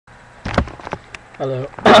Hello,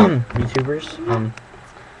 YouTubers.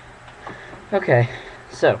 Okay,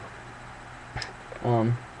 so,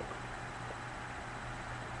 um,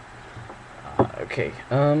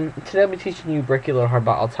 today I'll be teaching you Break Your Little Heart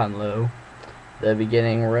by All Time Low, the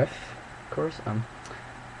beginning riff, of course. Um,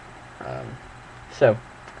 so,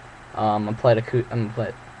 I'm gonna play with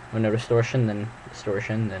no distortion, then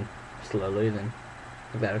slowly, then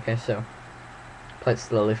like that. Okay, so play it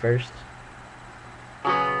slowly first.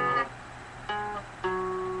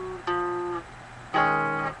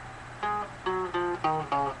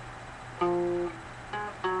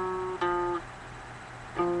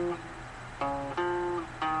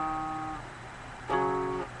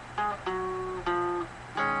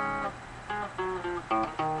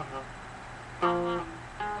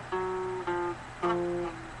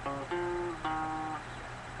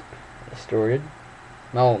 Distorted.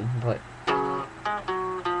 No, play.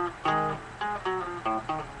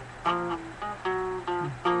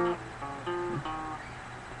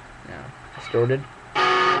 No, distorted.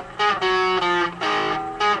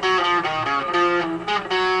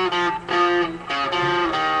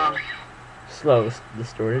 Slow,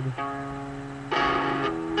 distorted.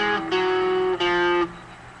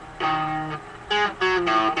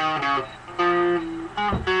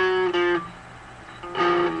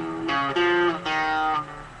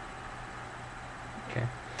 Okay.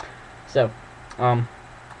 So, I'm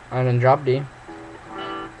gonna drop D.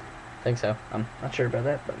 I think so. I'm not sure about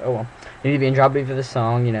that, but oh well. You need to be in drop B for the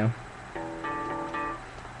song, you know.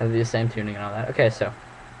 Have to be the same tuning and all that. Okay, so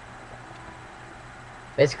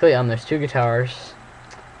basically, there's two guitars,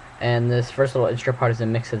 and this first little intro part is a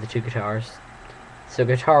mix of the two guitars. So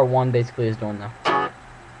guitar one basically is doing the.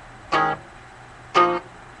 Well,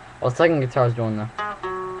 the second guitar is doing the.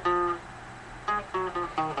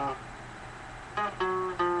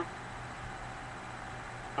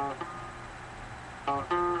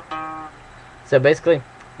 So basically,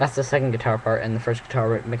 that's the second guitar part and the first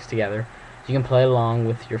guitar mixed together. So you can play along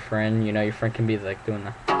with your friend. You know, your friend can be like doing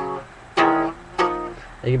the.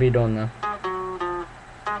 They could be doing the.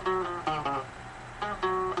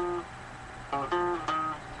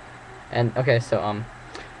 And okay, so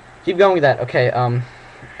keep going with that. Okay, let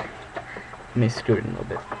me scoot it in a little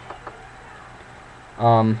bit.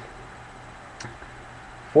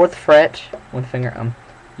 Fourth fret, one finger.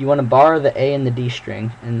 You want to bar the A and the D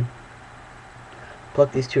string and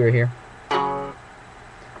pluck these two right here.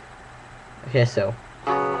 Okay, so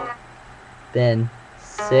then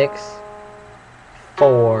 6,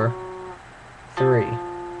 4, 3.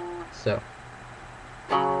 So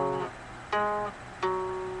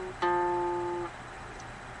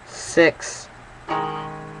 6,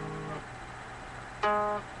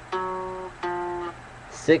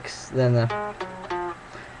 6,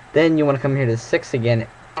 then you want to come here to 6 again.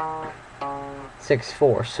 6,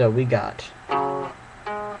 4. So we got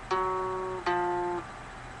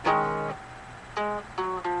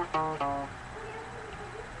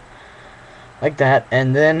like that,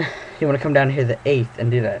 and then you want to come down here to the 8th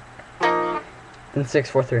and do that. Then 6,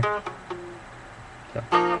 4, 3.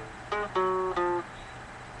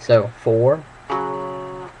 So 4,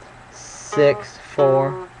 6,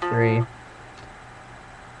 4, 3,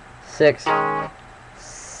 6,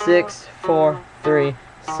 6, 4, 3,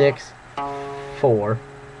 6, 4.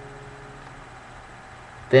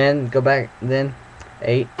 Then go back, then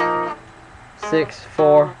 8, 6,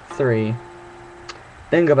 4, 3.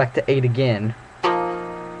 Then go back to 8 again.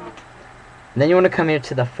 And then you want to come here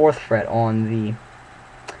to the 4th fret on the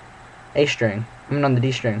A string. I mean on the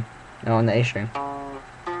D string. No, on the A string.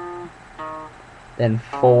 Then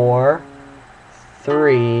 4,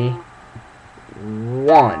 3,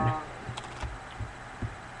 1.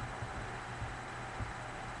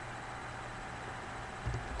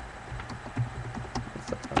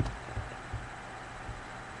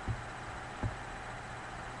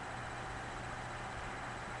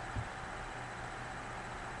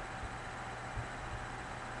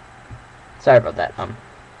 Sorry about that.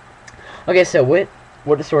 Okay, so with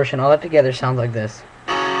distortion, all that together sounds like this.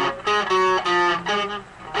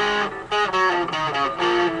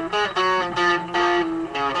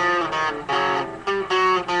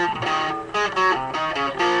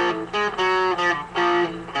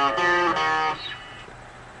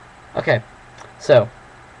 Okay, so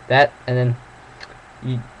that, and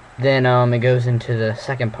then it goes into the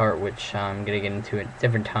second part, which I'm gonna get into at a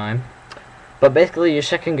different time. But basically, your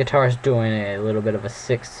second guitar is doing a little bit of a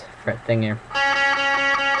 6th fret thing here.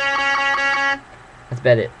 That's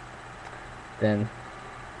about it. Then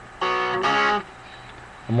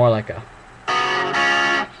more like a.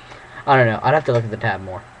 I don't know. I'd have to look at the tab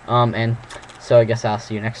more. And so I guess I'll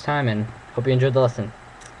see you next time, and Hope you enjoyed the lesson.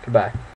 Goodbye.